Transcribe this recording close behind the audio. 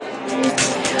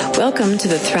Welcome to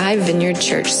the Thrive Vineyard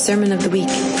Church Sermon of the Week.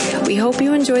 We hope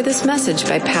you enjoy this message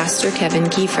by Pastor Kevin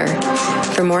Kiefer.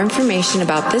 For more information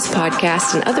about this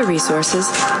podcast and other resources,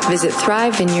 visit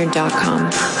thrivevineyard.com.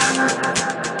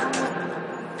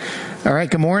 All right,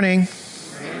 good morning.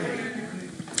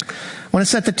 I want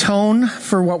to set the tone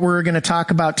for what we're going to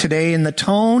talk about today. And the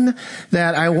tone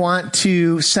that I want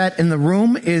to set in the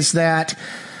room is that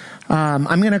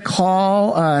I'm going to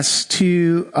call us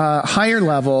to a higher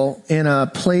level in a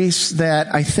place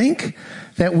that I think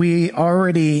that we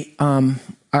already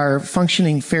are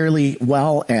functioning fairly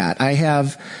well at. I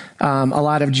have a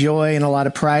lot of joy and a lot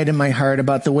of pride in my heart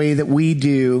about the way that we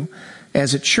do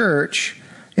as a church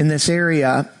in this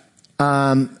area.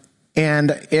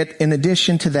 In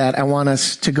addition to that, I want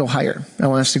us to go higher. I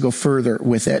want us to go further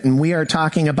with it. And we are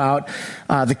talking about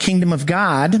the kingdom of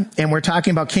God, and we're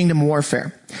talking about kingdom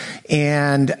warfare.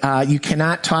 And you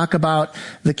cannot talk about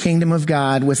the kingdom of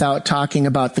God without talking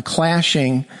about the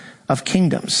clashing of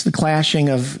kingdoms, the clashing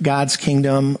of God's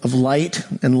kingdom of light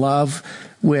and love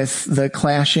with the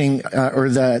clashing or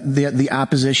the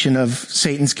opposition of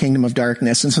Satan's kingdom of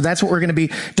darkness. And so that's what we're going to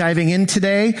be diving into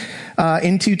today.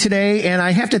 And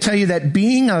I have to tell you that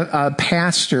being a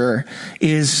pastor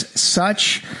is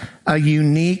such a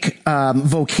unique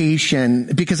vocation,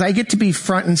 because I get to be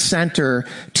front and center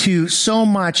to so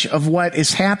much of what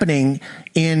is happening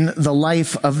in the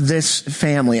life of this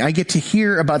family. I get to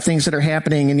hear about things that are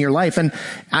happening in your life. And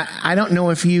I don't know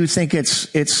if you think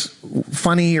it's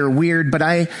funny or weird, but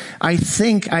I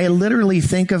literally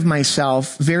think of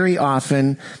myself very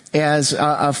often as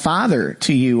a father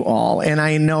to you all. And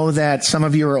I know that some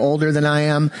of you are older than I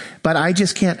am, but I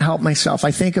just can't help myself.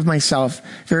 I think of myself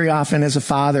very often as a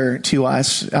father to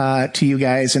us, to you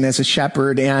guys, and as a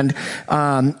shepherd. And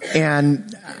I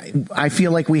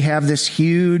feel like we have this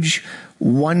huge,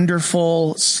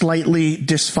 wonderful, slightly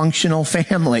dysfunctional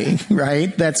family,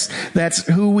 right? That's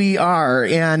who we are.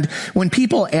 And when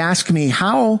people ask me,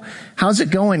 how's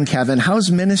it going, Kevin? How's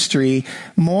ministry?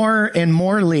 More and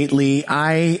more lately,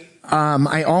 I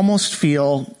almost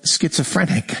feel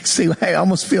schizophrenic. See, I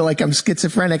almost feel like I'm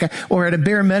schizophrenic, or at a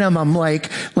bare minimum, like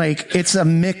it's a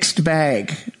mixed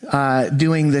bag,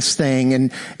 doing this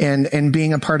thing and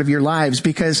being a part of your lives,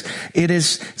 because it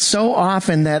is so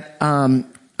often that,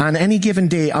 on any given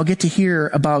day, I'll get to hear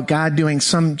about God doing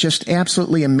some just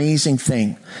absolutely amazing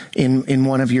thing in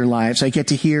one of your lives. I get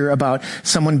to hear about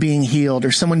someone being healed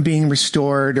or someone being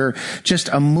restored, or just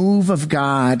a move of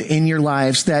God in your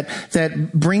lives that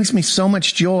brings me so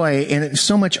much joy and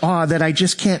so much awe that I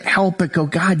just can't help but go,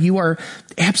 God, you are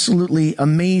absolutely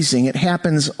amazing. It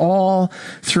happens all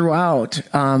throughout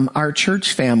our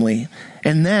church family.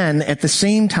 And then at the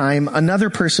same time, another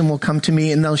person will come to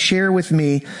me and they'll share with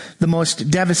me the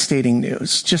most devastating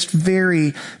news, just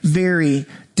very, very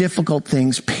difficult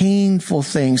things, painful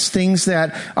things, things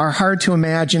that are hard to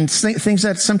imagine, things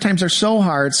that sometimes are so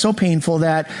hard, so painful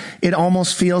that it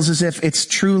almost feels as if it's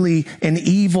truly an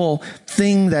evil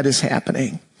thing that is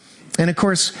happening. And of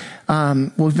course,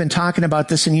 we've been talking about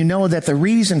this, and you know that the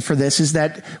reason for this is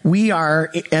that we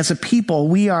are, as a people,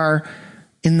 we are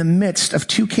in the midst of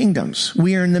two kingdoms.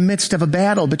 We are in the midst of a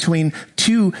battle between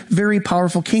two very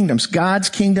powerful kingdoms, God's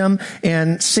kingdom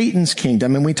and Satan's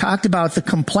kingdom. And we talked about the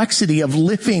complexity of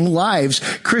living lives,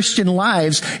 Christian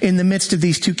lives, in the midst of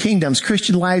these two kingdoms,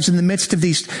 Christian lives in the midst of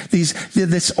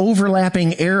this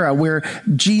overlapping era where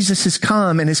Jesus has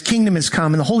come and his kingdom has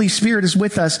come and the Holy Spirit is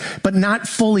with us, but not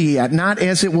fully yet, not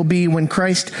as it will be when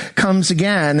Christ comes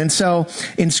again. And so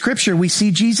in Scripture, we see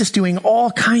Jesus doing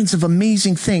all kinds of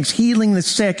amazing things, healing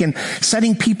the sick and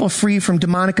setting people free from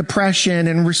demonic oppression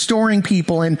and restoring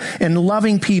people and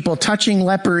loving people, touching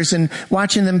lepers and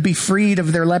watching them be freed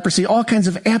of their leprosy, all kinds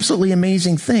of absolutely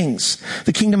amazing things.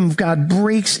 The kingdom of God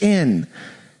breaks in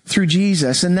through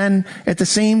Jesus. And then at the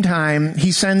same time,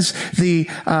 he sends the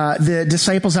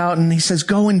disciples out and he says,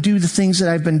 go and do the things that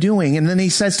I've been doing. And then he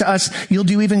says to us, you'll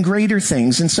do even greater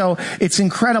things. And so it's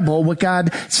incredible what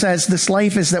God says this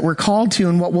life is that we're called to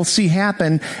and what we'll see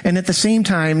happen. And at the same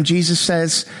time, Jesus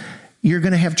says, you're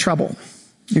going to have trouble.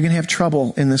 You're going to have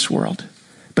trouble in this world,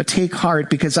 but take heart,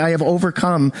 because I have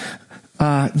overcome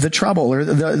the trouble, or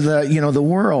the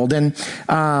world. And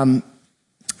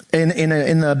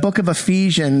in the book of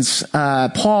Ephesians,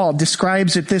 Paul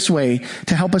describes it this way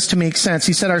to help us to make sense.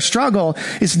 He said, our struggle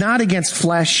is not against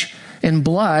flesh and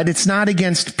blood. It's not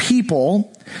against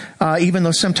people, even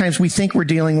though sometimes we think we're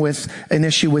dealing with an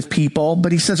issue with people.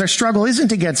 But he says our struggle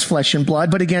isn't against flesh and blood,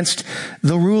 but against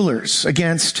the rulers,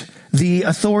 against the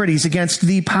authorities, against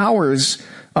the powers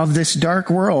of this dark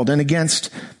world, and against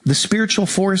the spiritual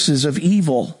forces of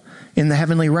evil in the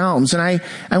heavenly realms. And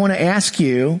I want to ask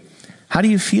you, How do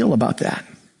you feel about that?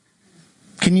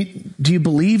 Do you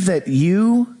believe that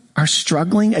you are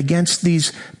struggling against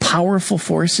these powerful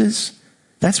forces?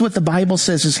 That's what the Bible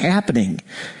says is happening.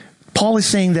 Paul is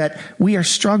saying that we are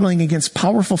struggling against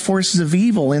powerful forces of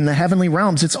evil in the heavenly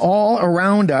realms. It's all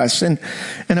around us. And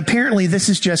apparently this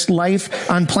is just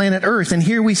life on planet Earth. And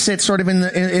here we sit sort of in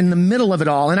the middle of it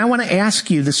all. And I want to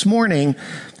ask you this morning,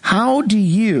 how do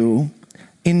you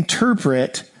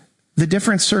interpret the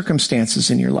different circumstances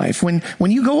in your life? When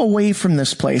you go away from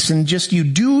this place and just you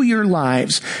do your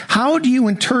lives, how do you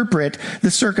interpret the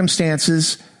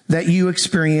circumstances that you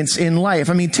experience in life?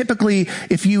 I mean, typically,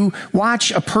 if you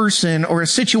watch a person or a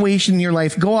situation in your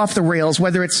life go off the rails,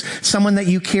 whether it's someone that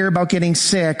you care about getting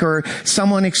sick or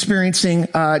someone experiencing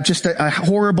just a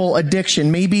horrible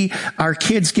addiction, maybe our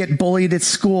kids get bullied at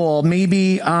school,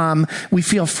 maybe we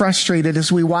feel frustrated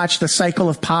as we watch the cycle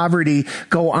of poverty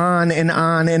go on and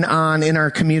on and on in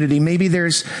our community. Maybe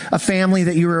there's a family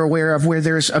that you are aware of where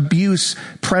there's abuse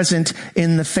present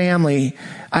in the family.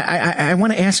 I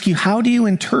want to ask you, how do you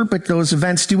interpret those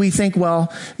events? Do we think,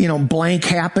 well, blank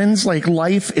happens, like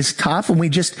life is tough and we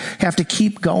just have to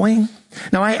keep going?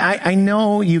 Now, I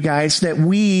know, you guys, that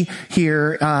we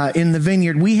here in the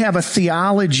Vineyard, we have a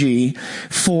theology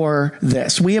for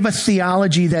this. We have a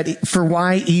theology that for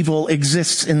why evil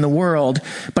exists in the world.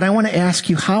 But I want to ask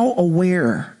you, how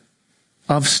aware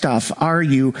of stuff are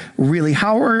you really?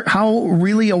 How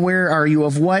really aware are you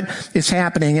of what is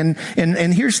happening?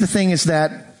 And here's the thing is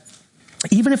that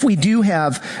even if we do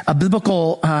have a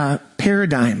biblical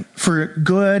paradigm for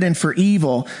good and for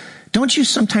evil, don't you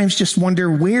sometimes just wonder,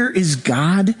 where is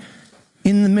God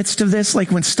in the midst of this?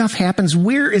 Like when stuff happens,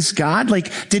 where is God?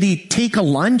 Like, did he take a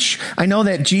lunch? I know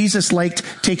that Jesus liked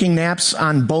taking naps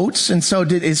on boats. And so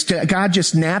is God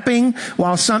just napping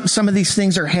while some of these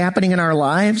things are happening in our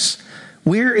lives?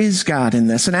 Where is God in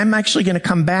this? And I'm actually going to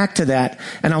come back to that,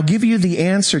 and I'll give you the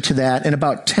answer to that in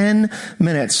about 10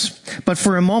 minutes. But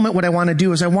for a moment, what I want to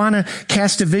do is I want to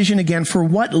cast a vision again for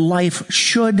what life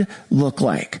should look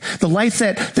like. The life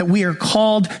that we are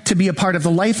called to be a part of,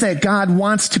 the life that God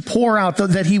wants to pour out,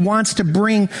 that he wants to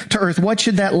bring to earth. What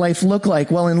should that life look like?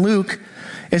 Well, in Luke,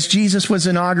 as Jesus was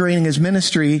inaugurating his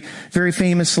ministry, very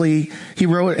famously, he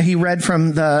read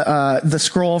from the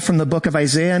scroll from the book of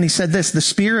Isaiah, and he said this: "The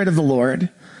Spirit of the Lord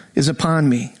is upon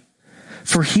me,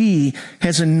 for he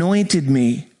has anointed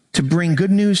me to bring good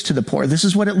news to the poor." This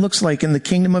is what it looks like in the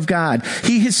kingdom of God.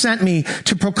 He has sent me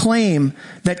to proclaim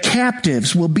that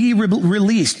captives will be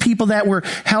released, people that were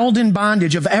held in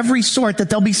bondage of every sort, that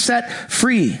they'll be set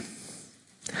free.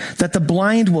 That the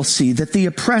blind will see, that the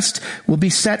oppressed will be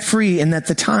set free, and that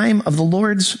the time of the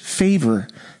Lord's favor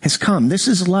has come. This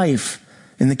is life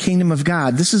in the kingdom of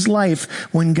God. This is life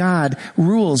when God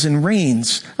rules and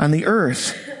reigns on the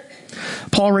earth.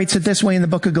 Paul writes it this way in the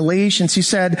book of Galatians. He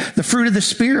said, the fruit of the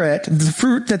Spirit, the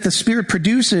fruit that the Spirit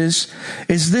produces,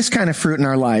 is this kind of fruit in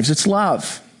our lives. It's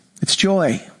love, it's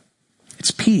joy,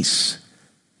 it's peace,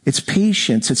 it's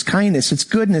patience, it's kindness, it's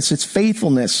goodness, it's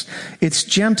faithfulness, it's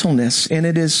gentleness, and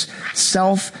it is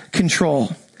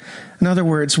self-control. In other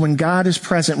words, when God is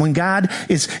present, when God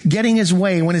is getting his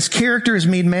way, when his character is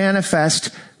made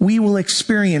manifest, we will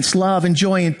experience love and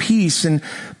joy and peace and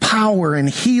power and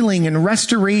healing and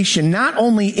restoration, not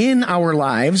only in our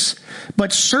lives,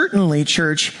 but certainly,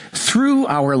 church, through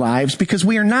our lives, because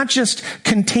we are not just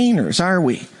containers, are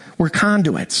we? We're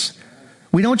conduits.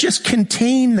 We don't just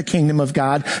contain the kingdom of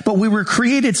God, but we were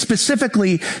created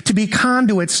specifically to be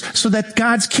conduits so that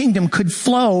God's kingdom could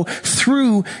flow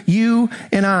through you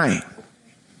and I.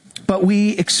 But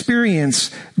we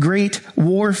experience great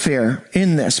warfare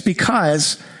in this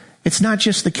because it's not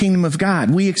just the kingdom of God.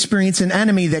 We experience an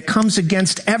enemy that comes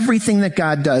against everything that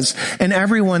God does and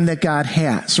everyone that God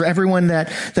has, or everyone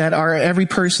every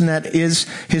person that is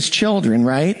his children,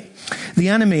 right? The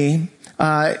enemy,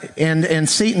 and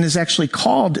Satan is actually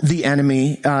called the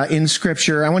enemy in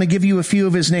Scripture. I want to give you a few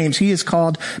of his names. He is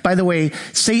called, by the way,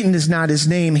 Satan is not his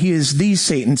name. He is the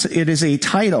Satan. It is a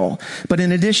title. But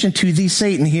in addition to the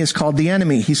Satan, he is called the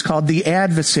enemy. He's called the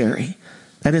adversary.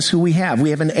 That is who we have. We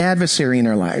have an adversary in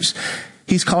our lives.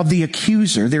 He's called the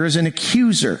accuser. There is an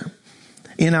accuser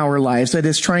in our lives that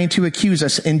is trying to accuse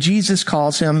us, and Jesus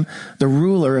calls him the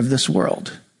ruler of this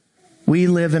world. We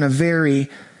live in a very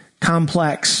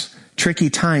complex, tricky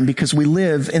time because we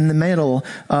live in the middle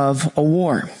of a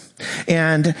war.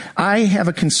 And I have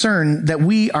a concern that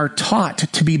we are taught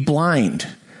to be blind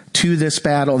to this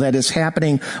battle that is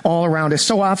happening all around us.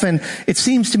 So often, it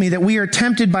seems to me that we are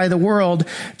tempted by the world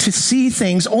to see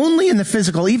things only in the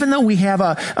physical. Even though we have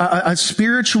a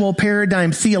spiritual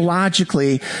paradigm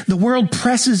theologically, the world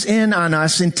presses in on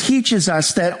us and teaches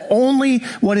us that only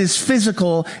what is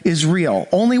physical is real.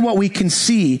 Only what we can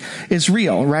see is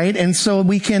real, right? And so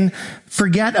we can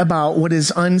forget about what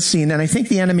is unseen. And I think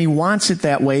the enemy wants it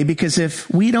that way, because if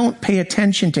we don't pay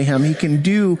attention to him, he can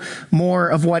do more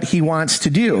of what he wants to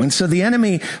do. And so the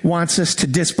enemy wants us to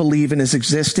disbelieve in his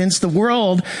existence. The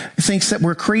world thinks that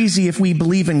we're crazy if we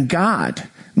believe in God,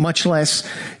 much less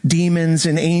demons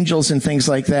and angels and things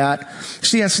like that.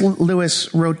 C.S.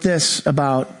 Lewis wrote this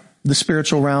about the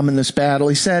spiritual realm in this battle.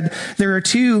 He said, there are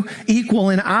two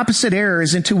equal and opposite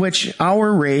errors into which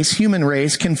our race, human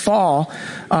race, can fall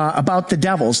about the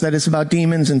devils, that is about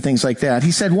demons and things like that.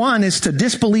 He said, one is to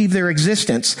disbelieve their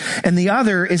existence, and the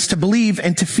other is to believe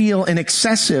and to feel an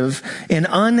excessive and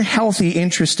unhealthy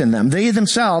interest in them. They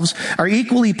themselves are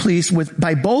equally pleased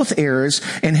by both errors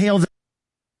and hail them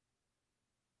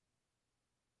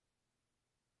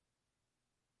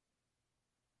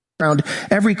around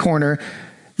every corner.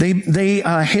 They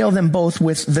hail them both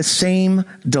with the same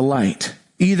delight.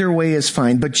 Either way is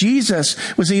fine. But Jesus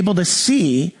was able to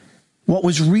see what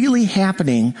was really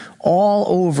happening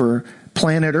all over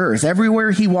planet Earth.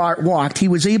 Everywhere he walked, he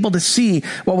was able to see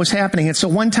what was happening. And so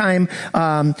one time,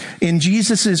 early in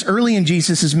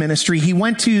Jesus's ministry, he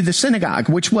went to the synagogue,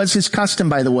 which was his custom,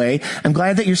 by the way. I'm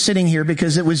glad that you're sitting here,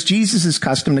 because it was Jesus's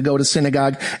custom to go to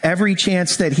synagogue every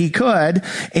chance that he could.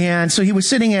 And so he was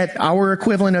sitting at our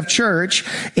equivalent of church,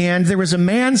 and there was a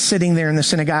man sitting there in the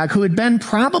synagogue who had been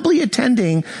probably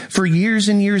attending for years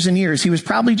and years and years. He was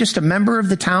probably just a member of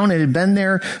the town and had been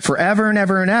there forever and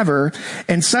ever and ever.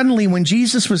 And suddenly, when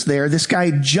Jesus was there, this guy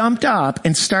jumped up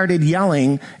and started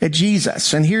yelling at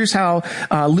Jesus. And here's how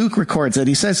Luke records it.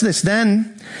 He says this: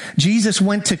 then Jesus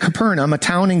went to Capernaum, a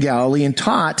town in Galilee, and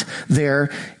taught there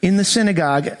in the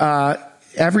synagogue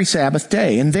every Sabbath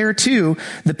day. And there too,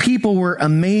 the people were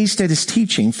amazed at his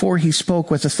teaching, for he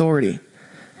spoke with authority.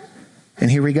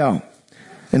 And here we go.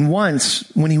 And once,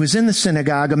 when he was in the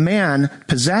synagogue, a man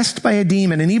possessed by a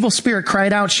demon, an evil spirit,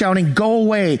 cried out, shouting, "Go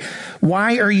away!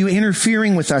 Why are you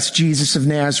interfering with us, Jesus of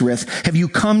Nazareth? Have you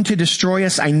come to destroy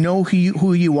us? I know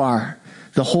who you are,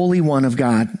 the Holy One of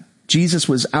God." Jesus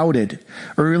was outed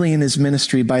early in his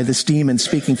ministry by this demon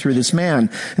speaking through this man.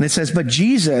 And it says, but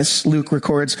Jesus, Luke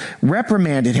records,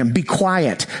 reprimanded him. "Be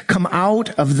quiet. Come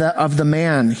out of the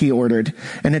man," he ordered.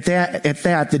 And at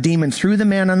that, the demon threw the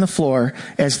man on the floor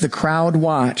as the crowd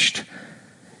watched,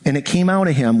 and it came out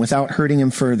of him without hurting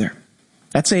him further.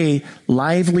 That's a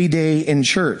lively day in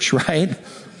church, right?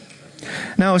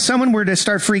 Now, if someone were to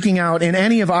start freaking out in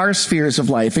any of our spheres of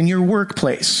life, in your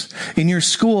workplace, in your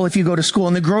school, if you go to school,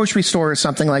 in the grocery store or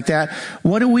something like that,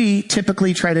 what do we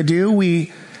typically try to do?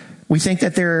 We think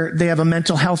that they have a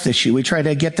mental health issue. We try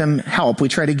to get them help. We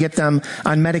try to get them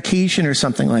on medication or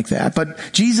something like that. But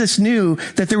Jesus knew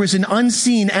that there was an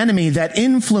unseen enemy that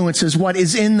influences what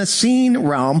is in the seen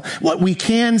realm, what we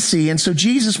can see. And so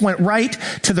Jesus went right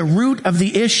to the root of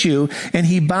the issue, and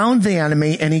he bound the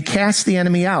enemy, and he cast the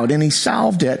enemy out, and he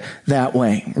solved it that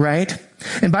way, right?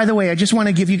 And by the way, I just want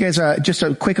to give you guys just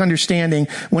a quick understanding.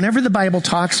 Whenever the Bible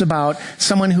talks about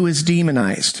someone who is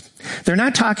demonized, they're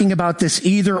not talking about this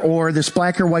either or, this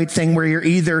black or white thing where you're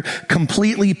either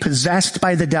completely possessed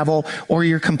by the devil or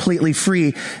you're completely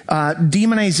free.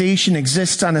 Demonization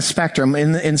exists on a spectrum.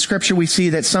 In Scripture, we see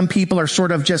that some people are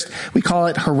sort of just, we call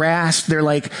it harassed. They're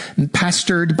like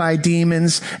pestered by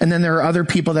demons. And then there are other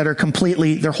people that are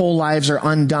completely, their whole lives are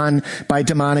undone by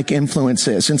demonic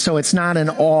influences. And so it's not an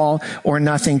all or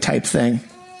nothing type thing.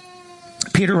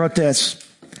 Peter wrote this.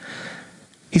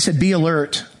 He said, "Be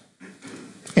alert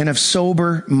and of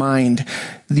sober mind.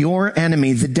 Your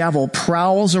enemy, the devil,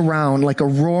 prowls around like a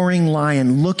roaring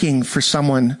lion looking for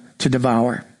someone to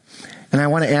devour." And I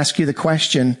want to ask you the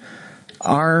question,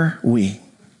 are we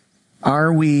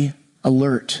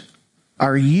alert?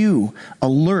 Are you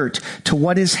alert to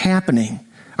what is happening?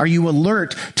 Are you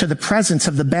alert to the presence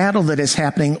of the battle that is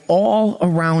happening all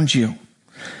around you?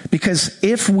 Because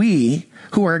if we,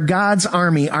 who are God's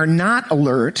army, are not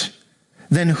alert,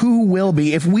 then who will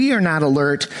be? If we are not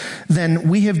alert, then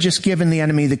we have just given the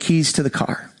enemy the keys to the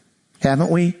car, haven't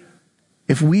we?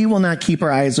 If we will not keep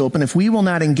our eyes open, if we will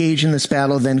not engage in this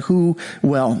battle, then who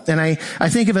will? And I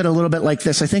think of it a little bit like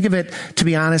this. I think of it, to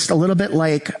be honest, a little bit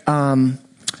like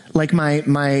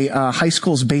my high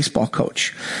school's baseball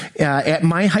coach. At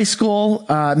my high school,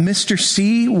 Mr.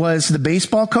 C was the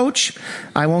baseball coach.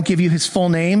 I won't give you his full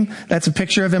name. That's a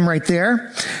picture of him right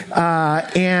there.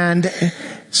 And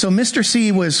So Mr.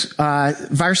 C was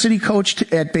varsity coach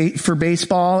for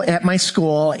baseball at my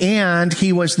school, and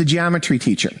he was the geometry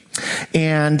teacher.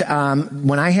 And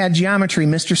when I had geometry,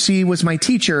 Mr. C was my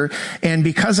teacher, and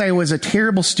because I was a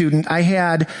terrible student, I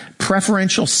had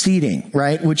preferential seating,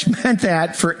 right? Which meant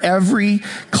that for every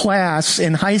class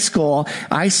in high school,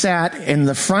 I sat in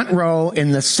the front row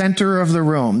in the center of the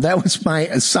room. That was my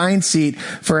assigned seat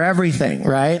for everything,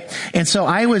 right? And so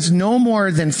I was no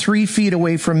more than 3 feet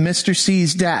away from Mr.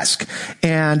 C's desk.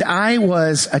 And I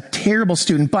was a terrible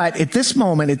student. But at this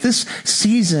moment, at this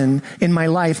season in my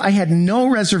life, I had no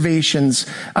reservations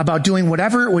about doing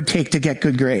whatever it would take to get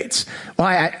good grades. Well,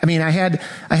 I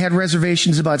had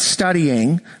reservations about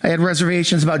studying. I had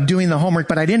reservations about doing the homework,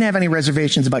 but I didn't have any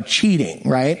reservations about cheating,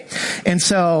 right? And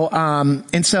so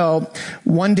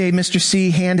one day Mr.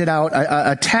 C handed out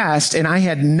a test, and I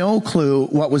had no clue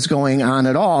what was going on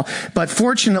at all. But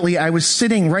fortunately, I was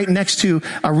sitting right next to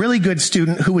a really good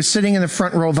student who was sitting in the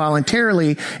front row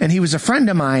voluntarily, and he was a friend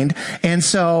of mine. And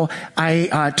so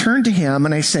I turned to him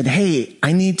and I said, "Hey,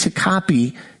 I need to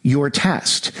copy your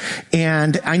test."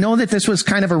 And I know that this was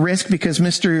kind of a risk because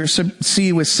Mr.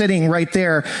 C was sitting right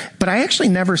there, but I actually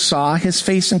never saw his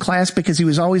face in class because he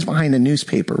was always behind a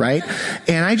newspaper, right?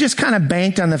 And I just kind of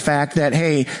banked on the fact that,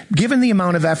 hey, given the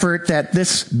amount of effort that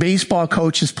this baseball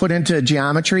coach has put into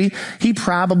geometry, he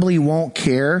probably won't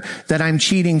care that I'm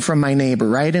cheating from my neighbor,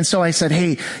 right? And so I said,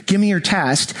 "Hey, give me your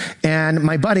test." And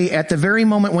my buddy, at the very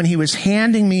moment when he was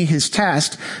handing me his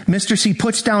test, Mr. C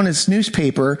puts down his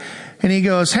newspaper and he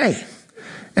goes, "Hey."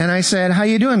 And I said, "How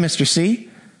you doing, Mr. C?"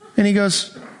 And he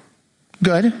goes,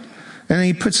 "Good." And then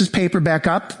he puts his paper back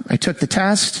up. I took the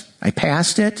test. I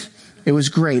passed it. It was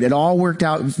great. It all worked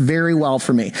out very well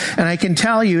for me. And I can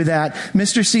tell you that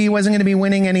Mr. C wasn't going to be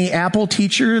winning any Apple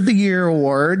Teacher of the Year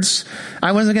awards.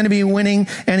 I wasn't going to be winning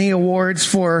any awards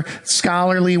for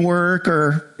scholarly work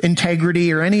or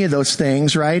integrity or any of those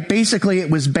things, right? Basically, it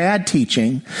was bad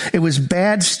teaching. It was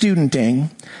bad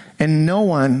studenting. And no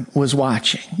one was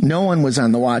watching. No one was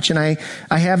on the watch. And I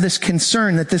have this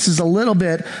concern that this is a little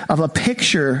bit of a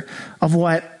picture of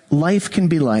what life can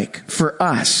be like for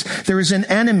us. There is an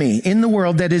enemy in the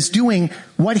world that is doing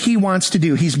what he wants to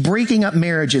do. He's breaking up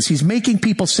marriages. He's making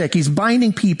people sick. He's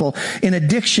binding people in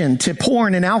addiction to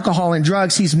porn and alcohol and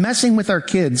drugs. He's messing with our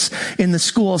kids in the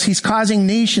schools. He's causing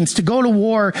nations to go to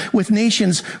war with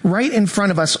nations right in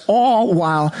front of us, all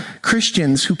while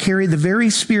Christians who carry the very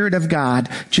Spirit of God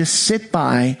just sit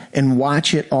by and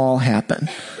watch it all happen.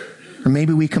 Or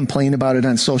maybe we complain about it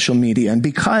on social media. And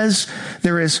because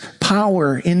there is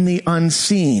power in the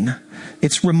unseen,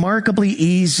 it's remarkably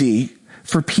easy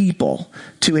for people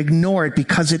to ignore it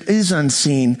because it is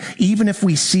unseen, even if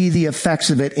we see the effects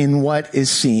of it in what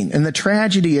is seen. And the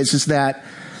tragedy is that,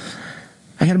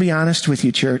 I gotta be honest with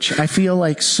you, church, I feel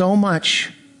like so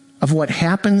much of what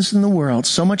happens in the world,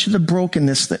 so much of the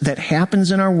brokenness that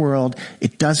happens in our world,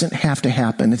 it doesn't have to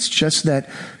happen. It's just that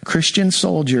Christian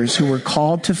soldiers who were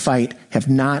called to fight have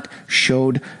not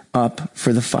showed up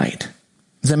for the fight.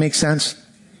 Does that make sense?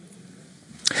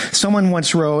 Someone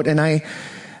once wrote, and I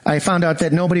found out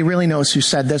that nobody really knows who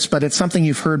said this, but it's something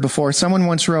you've heard before. Someone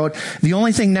once wrote, "The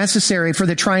only thing necessary for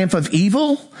the triumph of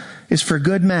evil is for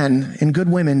good men and good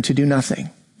women to do nothing."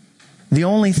 The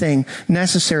only thing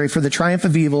necessary for the triumph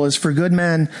of evil is for good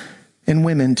men and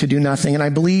women to do nothing. And I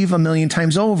believe 1,000,000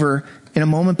 times over, in a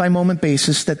moment-by-moment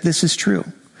basis, that this is true.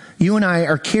 You and I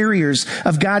are carriers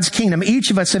of God's kingdom. Each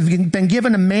of us have been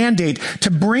given a mandate to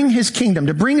bring his kingdom,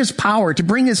 to bring his power, to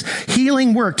bring his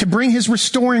healing work, to bring his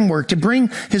restoring work, to bring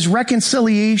his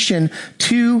reconciliation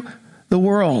to the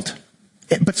world.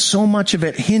 But so much of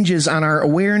it hinges on our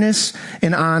awareness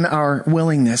and on our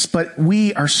willingness. But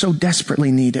we are so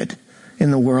desperately needed in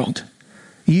the world.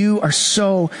 You are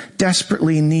so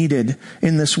desperately needed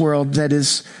in this world that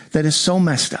is so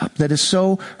messed up, that is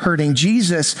so hurting.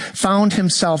 Jesus found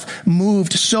himself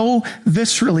moved so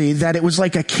viscerally that it was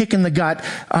like a kick in the gut.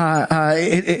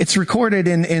 It's recorded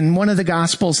in one of the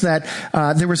Gospels that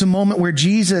there was a moment where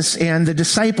Jesus and the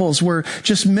disciples were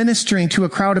just ministering to a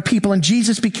crowd of people, and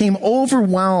Jesus became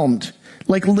overwhelmed.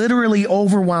 Like literally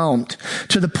overwhelmed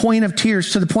to the point of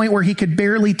tears, to the point where he could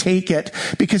barely take it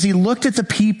because he looked at the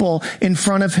people in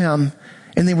front of him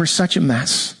and they were such a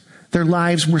mess. Their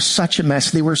lives were such a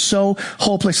mess. They were so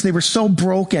hopeless. They were so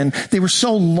broken. They were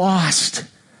so lost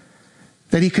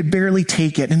that he could barely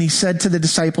take it. And he said to the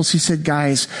disciples, he said,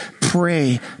 "Guys,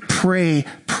 pray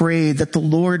that the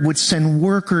Lord would send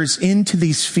workers into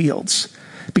these fields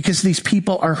because these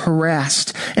people are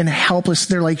harassed and helpless.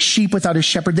 They're like sheep without a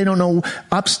shepherd. They don't know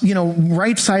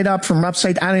right side up from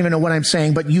upside. I don't even know what I'm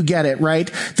saying, but you get it,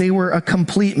 right? They were a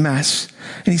complete mess.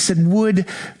 And he said, would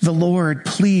the Lord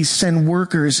please send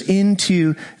workers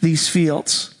into these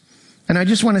fields? And I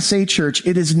just want to say, church,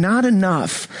 it is not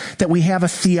enough that we have a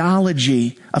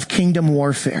theology of kingdom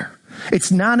warfare.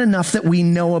 It's not enough that we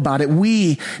know about it.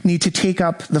 We need to take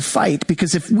up the fight,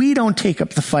 because if we don't take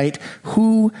up the fight,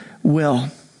 who will?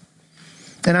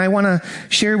 And I want to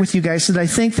share with you guys that I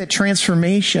think that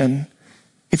transformation,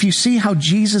 if you see how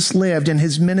Jesus lived in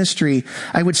his ministry,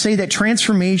 I would say that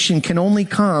transformation can only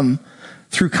come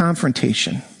through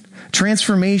confrontation.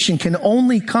 Transformation can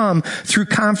only come through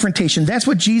confrontation. That's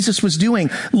what Jesus was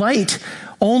doing. Light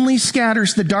only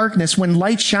scatters the darkness when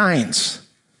light shines.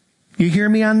 You hear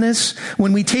me on this?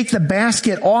 When we take the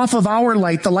basket off of our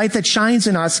light, the light that shines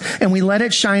in us, and we let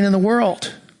it shine in the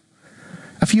world.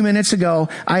 A few minutes ago,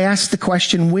 I asked the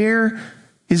question, where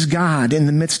is God in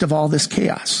the midst of all this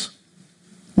chaos?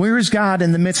 Where is God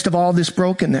in the midst of all this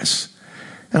brokenness?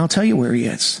 And I'll tell you where he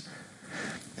is.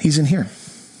 He's in here.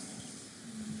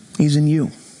 He's in you.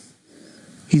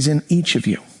 He's in each of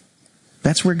you.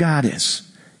 That's where God is.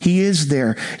 He is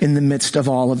there in the midst of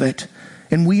all of it.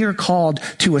 And we are called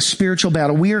to a spiritual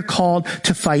battle. We are called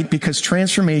to fight, because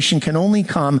transformation can only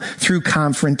come through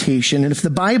confrontation. And if the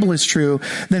Bible is true,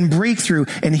 then breakthrough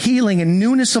and healing and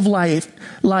newness of life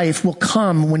will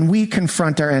come when we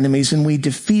confront our enemies and we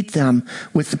defeat them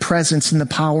with the presence and the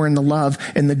power and the love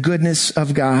and the goodness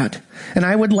of God. And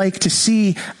I would like to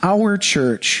see our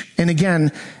church. And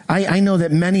again, I know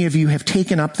that many of you have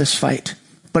taken up this fight,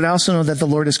 but I also know that the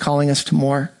Lord is calling us to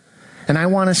more. And I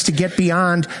want us to get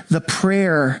beyond the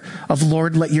prayer of,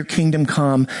 Lord, let your kingdom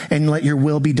come and let your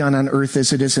will be done on earth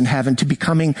as it is in heaven, to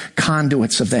becoming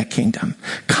conduits of that kingdom,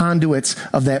 conduits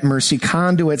of that mercy,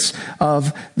 conduits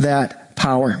of that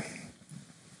power.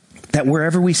 That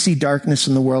wherever we see darkness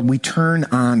in the world, we turn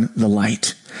on the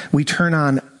light. We turn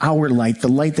on our light, the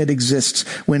light that exists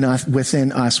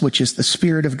within us, which is the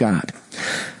Spirit of God.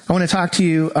 I want to talk to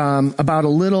you about a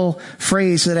little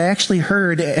phrase that I actually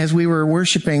heard as we were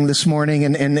worshiping this morning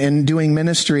and doing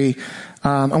ministry.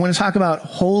 I want to talk about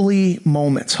holy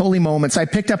moments. Holy moments. I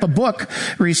picked up a book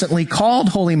recently called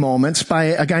Holy Moments by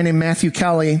a guy named Matthew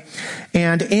Kelly.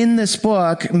 And in this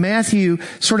book, Matthew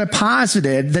sort of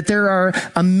posited that there are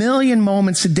 1 million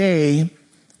moments a day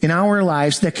in our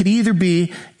lives that could either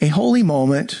be a holy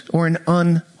moment or an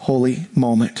unholy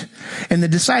moment. And the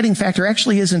deciding factor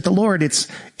actually isn't the Lord, it's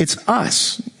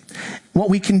us. What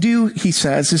we can do, he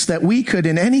says, is that we could,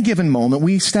 in any given moment,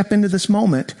 we step into this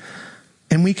moment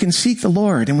and we can seek the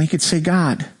Lord and we could say,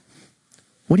 God,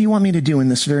 what do you want me to do in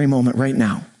this very moment right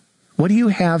now? What do you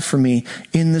have for me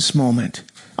in this moment?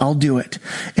 I'll do it.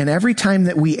 And every time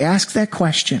that we ask that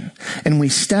question and we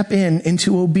step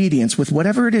into obedience with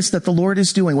whatever it is that the Lord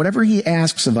is doing, whatever he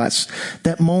asks of us,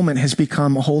 that moment has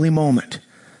become a holy moment.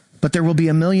 But there will be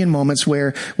 1 million moments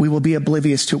where we will be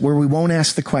oblivious to it, where we won't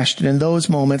ask the question. And those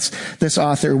moments, this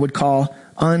author would call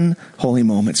unholy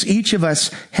moments. Each of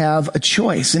us have a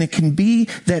choice, and it can be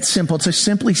that simple, to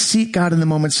simply seek God in the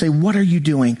moment, say, what are you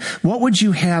doing? What would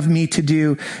you have me to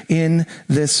do in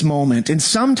this moment? And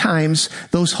sometimes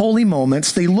those holy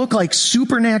moments, they look like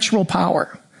supernatural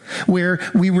power, where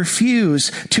we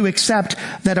refuse to accept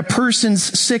that a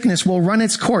person's sickness will run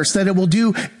its course, that it will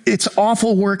do its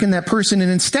awful work in that person.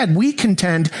 And instead, we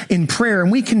contend in prayer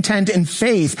and we contend in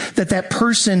faith that that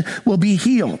person will be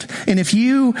healed. And if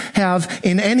you have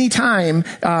in any time,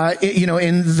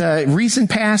 in the recent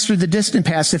past or the distant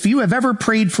past, if you have ever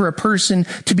prayed for a person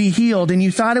to be healed and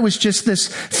you thought it was just this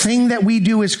thing that we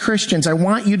do as Christians, I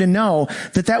want you to know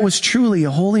that that was truly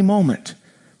a holy moment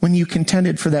when you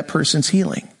contended for that person's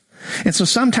healing. And so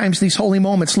sometimes these holy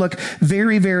moments look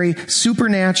very, very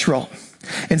supernatural.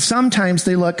 And sometimes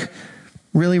they look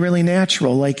really, really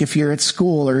natural. Like if you're at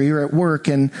school or you're at work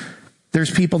and there's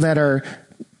people that are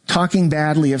talking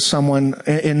badly of someone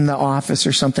in the office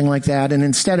or something like that. And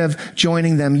instead of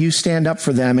joining them, you stand up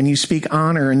for them and you speak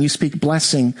honor and you speak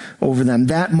blessing over them.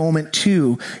 That moment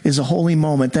too is a holy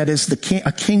moment. That is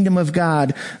a kingdom of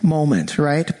God moment,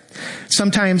 right?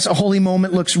 Sometimes a holy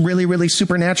moment looks really, really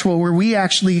supernatural, where we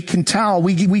actually can tell,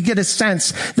 we get a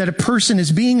sense that a person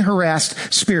is being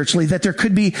harassed spiritually, that there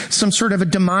could be some sort of a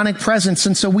demonic presence.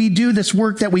 And so we do this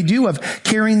work that we do of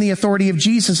carrying the authority of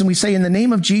Jesus. And we say, in the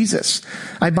name of Jesus,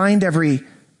 I bind every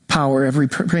power, every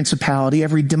principality,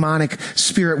 every demonic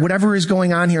spirit, whatever is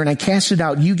going on here, and I cast it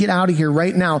out. You get out of here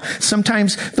right now.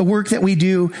 Sometimes the work that we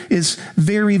do is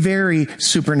very, very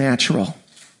supernatural.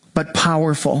 but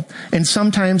powerful. And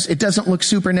sometimes it doesn't look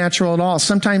supernatural at all.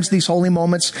 Sometimes these holy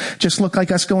moments just look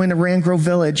like us going to Rand Grove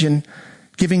Village and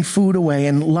giving food away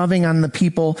and loving on the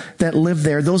people that live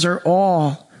there. Those are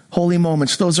all holy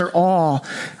moments. Those are all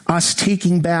us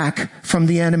taking back from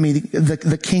the enemy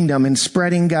the kingdom and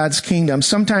spreading God's kingdom.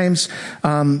 Sometimes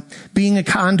being a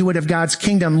conduit of God's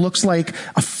kingdom looks like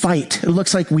a fight. It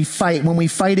looks like we fight. When we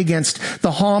fight against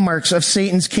the hallmarks of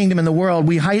Satan's kingdom in the world,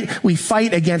 we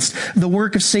fight against the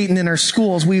work of Satan in our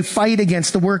schools. We fight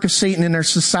against the work of Satan in our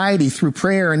society through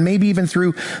prayer and maybe even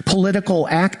through political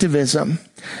activism.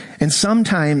 And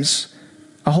sometimes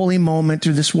a holy moment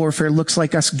through this warfare looks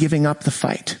like us giving up the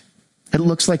fight. It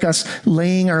looks like us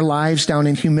laying our lives down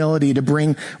in humility to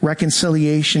bring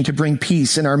reconciliation, to bring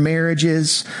peace in our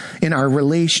marriages, in our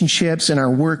relationships, in our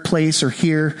workplace, or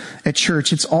here at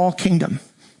church. It's all kingdom.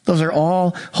 Those are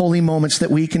all holy moments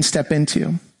that we can step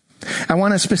into. I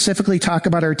want to specifically talk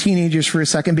about our teenagers for a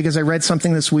second because I read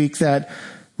something this week that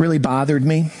really bothered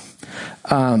me.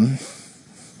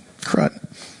 Crud.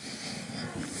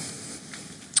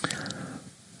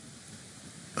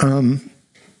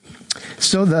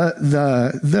 So the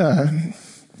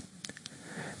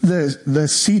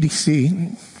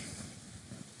CDC,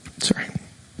 sorry,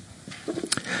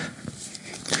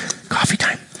 coffee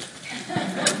time.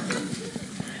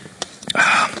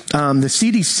 The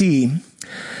CDC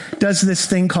does this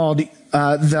thing called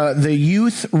the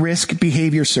Youth Risk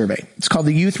Behavior Survey. It's called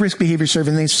the Youth Risk Behavior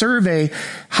Survey, and they survey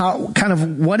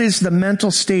what is the mental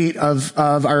state of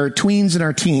our tweens and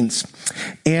our teens.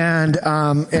 And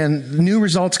new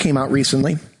results came out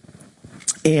recently.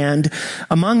 And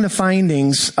among the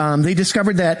findings, they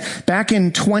discovered that back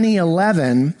in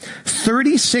 2011,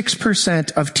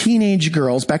 36% of teenage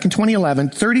girls, back in 2011,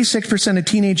 36% of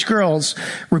teenage girls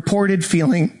reported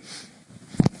feeling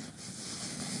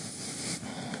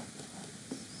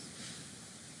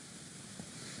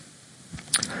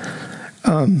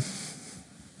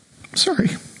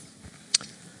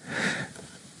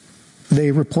they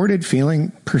reported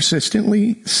feeling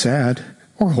persistently sad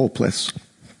or hopeless.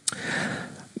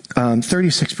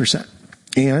 36%.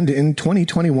 And in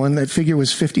 2021, that figure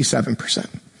was 57%.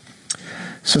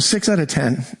 So 6 out of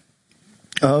 10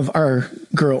 of our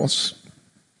girls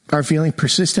are feeling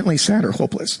persistently sad or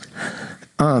hopeless.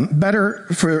 Better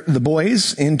for the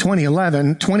boys. In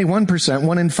 2011, 21%,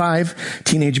 1 in 5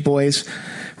 teenage boys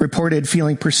reported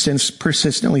feeling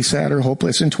persistently sad or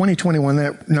hopeless. In 2021,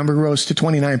 that number rose to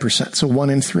 29%, so 1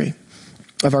 in 3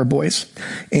 of our boys.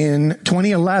 In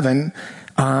 2011,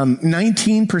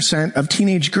 19% of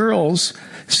teenage girls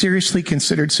seriously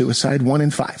considered suicide, 1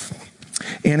 in 5.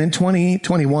 And in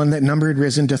 2021, that number had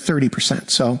risen to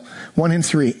 30%, so 1 in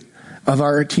 3 of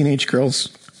our teenage girls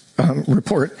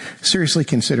report seriously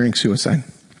considering suicide.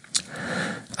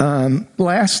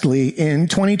 Lastly, in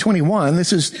 2021,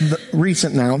 this is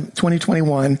recent now,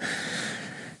 2021,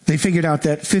 they figured out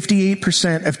that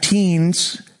 58% of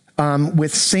teens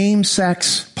with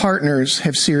same-sex partners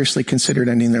have seriously considered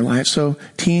ending their lives. So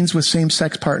teens with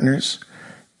same-sex partners,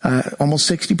 almost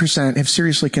 60% have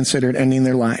seriously considered ending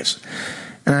their lives.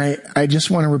 And I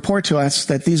just want to report to us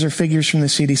that these are figures from the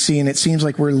CDC, and it seems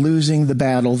like we're losing the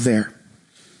battle there.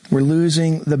 We're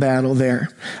losing the battle there.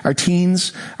 Our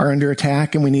teens are under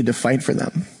attack, and we need to fight for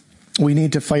them. We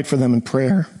need to fight for them in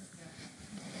prayer.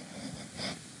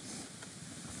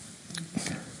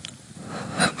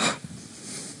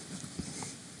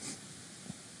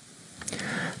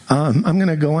 I'm going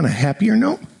to go on a happier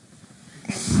note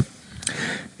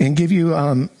and give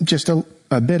you just a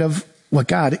bit of what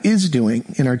God is doing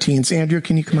in our teens. Andrew,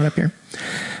 can you come on up here?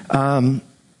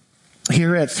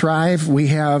 Here at Thrive, we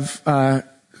have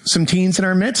some teens in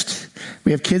our midst.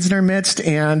 We have kids in our midst,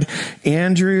 and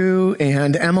Andrew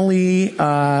and Emily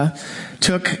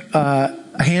took a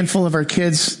handful of our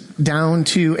kids down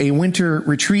to a winter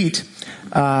retreat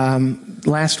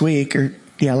last week.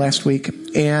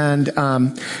 And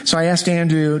so I asked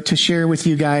Andrew to share with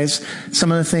you guys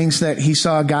some of the things that he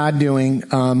saw God doing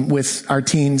with our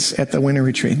teens at the winter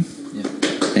retreat. Yeah.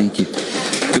 Thank you.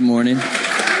 Good morning.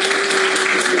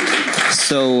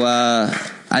 So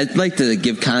I'd like to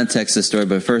give context to the story,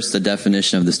 but first the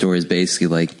definition of the story is basically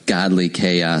like godly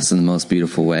chaos in the most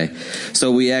beautiful way.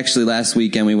 So we actually last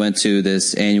weekend we went to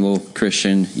this annual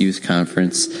Christian youth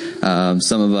conference.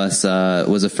 Some of us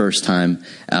was a first time,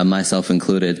 myself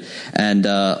included, and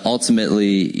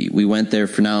ultimately we went there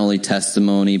for not only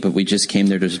testimony, but we just came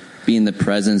there to be in the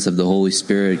presence of the Holy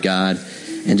Spirit, God,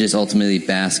 and just ultimately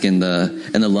bask in the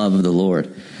love of the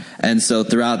Lord. And so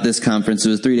throughout this conference, it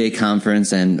was a 3-day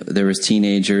conference, and there was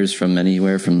teenagers from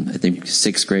anywhere from, I think,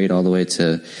 6th grade all the way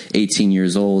to 18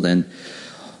 years old. And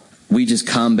we just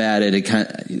combated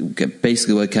it,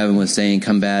 basically what Kevin was saying,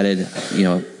 combated,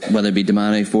 whether it be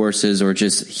demonic forces or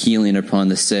just healing upon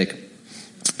the sick.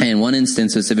 And one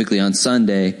instance, specifically on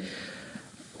Sunday,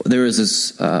 there was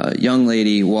this young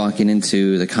lady walking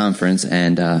into the conference,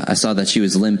 and I saw that she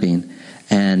was limping.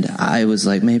 And I was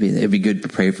like, maybe it'd be good to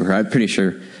pray for her. I'm pretty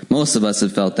sure most of us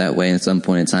have felt that way at some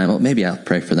point in time. Well, maybe I'll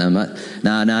pray for them.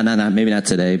 No, maybe not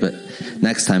today, but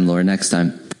next time, Lord, next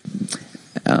time.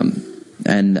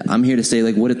 And I'm here to say,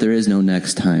 like, what if there is no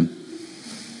next time?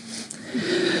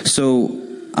 So,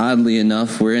 oddly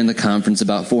enough, we're in the conference,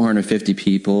 about 450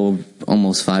 people,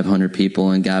 almost 500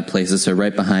 people, and God places her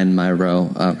right behind my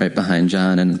row, right behind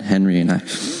John and Henry and I.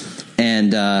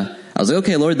 And I was like,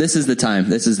 okay, Lord, this is the time.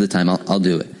 This is the time. I'll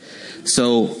do it.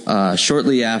 So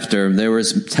shortly after, there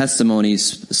was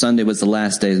testimonies. Sunday was the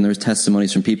last day, and there was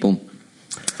testimonies from people,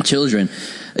 children,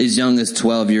 as young as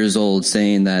 12 years old,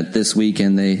 saying that this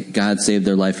weekend God saved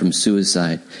their life from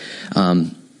suicide.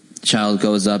 Child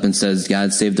goes up and says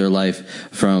God saved their life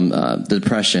from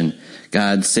depression.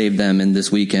 God saved them in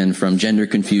this weekend from gender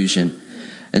confusion,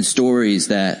 and stories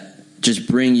that just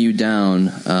bring you down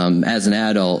as an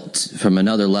adult from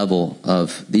another level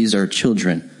of these are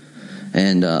children.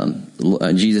 And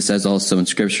Jesus says also in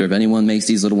Scripture, if anyone makes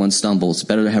these little ones stumble, it's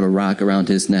better to have a rock around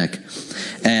his neck.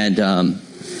 And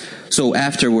so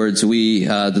afterwards,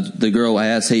 the girl, I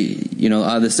asked, hey,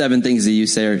 the 7 things that you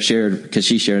shared, because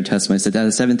she shared a testimony. I said,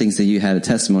 the 7 things that you had a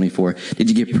testimony for, did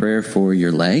you get prayer for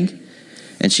your leg?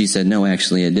 And she said, no,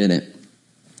 actually, I didn't.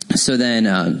 So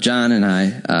then John and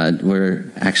I were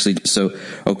actually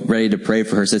ready to pray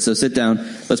for her. Said, so sit down,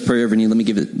 let's pray over you. Let me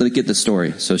get the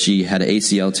story. So she had an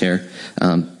ACL tear.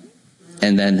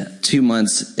 And then 2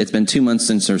 months, it's been 2 months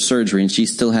since her surgery, and she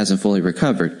still hasn't fully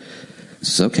recovered.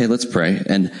 So, okay, let's pray.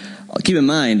 And keep in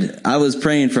mind, I was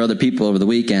praying for other people over the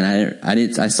weekend.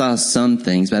 I saw some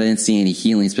things, but I didn't see any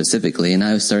healing specifically. And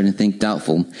I was starting to think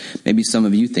doubtful. Maybe some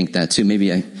of you think that too.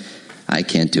 Maybe I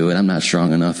can't do it. I'm not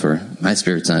strong enough, or my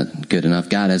spirit's not good enough.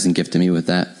 God hasn't gifted me with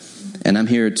that. And I'm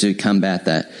here to combat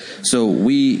that. So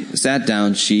we sat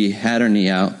down. She had her knee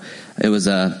out. It was,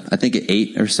 I think, at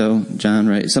 8 or so, John,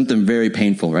 right? Something very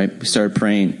painful, right? We started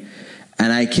praying.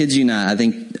 And I kid you not, I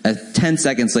think 10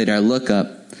 seconds later, I look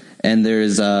up, and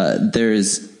there's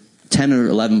 10 or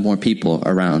 11 more people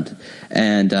around.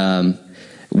 And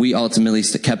we ultimately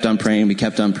kept on praying. We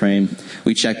kept on praying.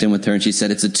 We checked in with her, and she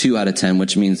said it's a 2 out of 10,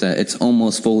 which means that it's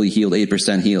almost fully healed,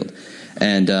 8% healed.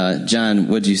 And John,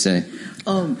 what'd you say?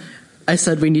 I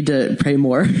said we need to pray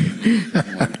more.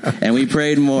 And we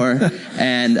prayed more.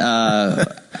 And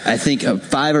I think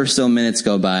 5 or so minutes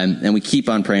go by, and we keep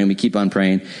on praying. We keep on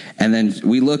praying. And then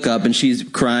we look up, and she's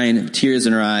crying, tears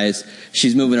in her eyes.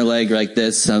 She's moving her leg like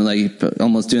this. I'm like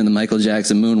almost doing the Michael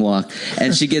Jackson moonwalk.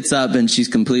 And she gets up, and she's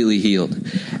completely healed.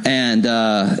 And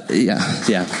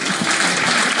yeah.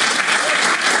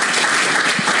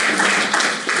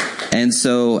 And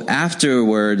so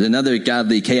afterward, another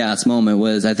godly chaos moment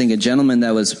was, I think, a gentleman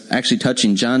that was actually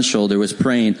touching John's shoulder was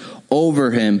praying over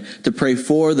him to pray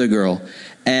for the girl.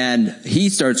 And he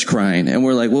starts crying. And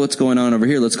we're like, well, what's going on over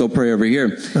here? Let's go pray over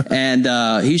here. And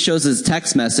he shows his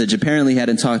text message. Apparently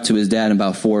hadn't talked to his dad in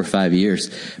about 4 or 5 years.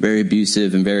 Very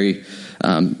abusive and very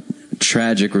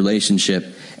tragic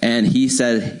relationship. And he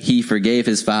said he forgave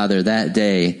his father that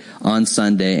day on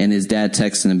Sunday, and his dad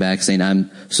texted him back saying, I'm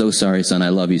so sorry, son, I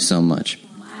love you so much.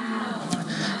 Wow.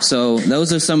 So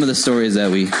those are some of the stories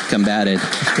that we combated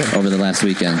over the last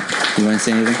weekend. You want to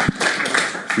say anything?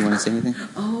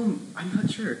 I'm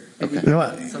not sure.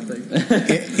 Okay. Something.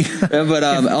 But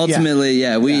ultimately,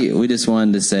 we just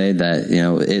wanted to say that,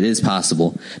 it is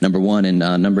possible, number one, and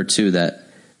number two, that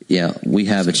we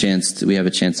have a chance to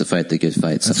fight the good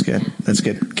fight. So. That's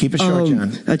good. Keep it short,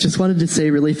 John. I just wanted to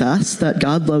say really fast that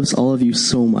God loves all of you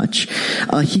so much.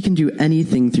 He can do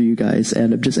anything through you guys,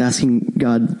 and I'm just asking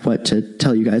God what to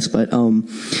tell you guys. But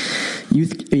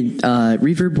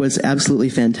Reverb was absolutely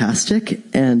fantastic,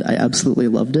 and I absolutely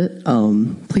loved it.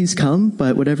 Please come,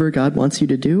 but whatever God wants you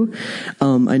to do.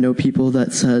 I know people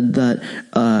that said that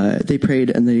they prayed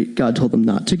and God told them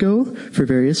not to go for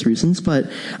various reasons, but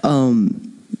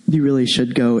you really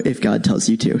should go if God tells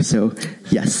you to. So,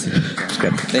 yes. That's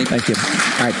good. Thank you.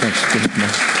 All right, thanks.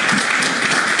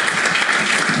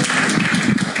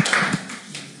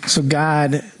 So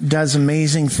God does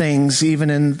amazing things even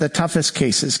in the toughest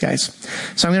cases, guys.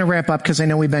 So I'm going to wrap up because I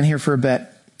know we've been here for a bit.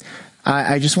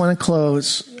 I just want to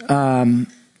close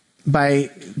by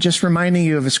just reminding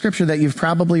you of a scripture that you've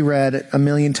probably read a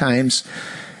million times.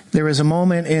 There was a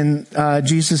moment in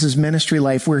Jesus' ministry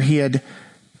life where he had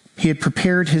he had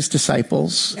prepared his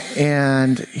disciples,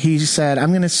 and he said, I'm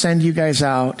going to send you guys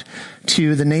out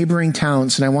to the neighboring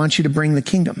towns, and I want you to bring the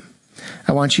kingdom.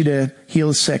 I want you to heal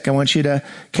the sick. I want you to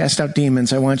cast out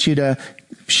demons. I want you to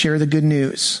share the good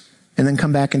news, and then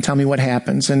come back and tell me what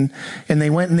happens. And they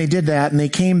went and they did that, and they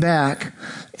came back,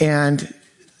 and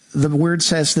the word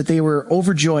says that they were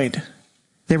overjoyed.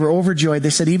 They were overjoyed. They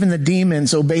said, even the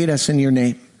demons obeyed us in your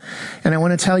name. And I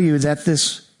want to tell you that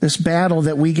this battle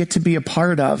that we get to be a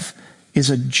part of is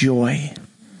a joy.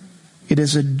 It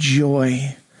is a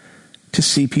joy to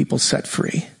see people set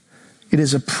free. It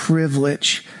is a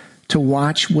privilege to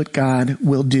watch what God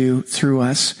will do through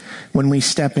us when we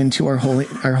step into our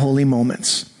holy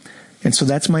moments. And so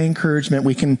that's my encouragement.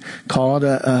 We can call it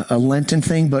a Lenten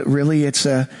thing, but really it's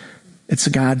a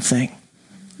God thing.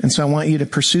 And so I want you to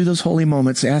pursue those holy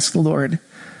moments. Ask the Lord,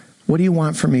 what do you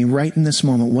want from me right in this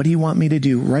moment? What do you want me to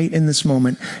do right in this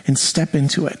moment? And step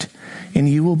into it. And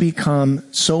you will become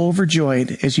so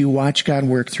overjoyed as you watch God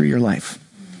work through your life.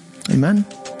 Amen.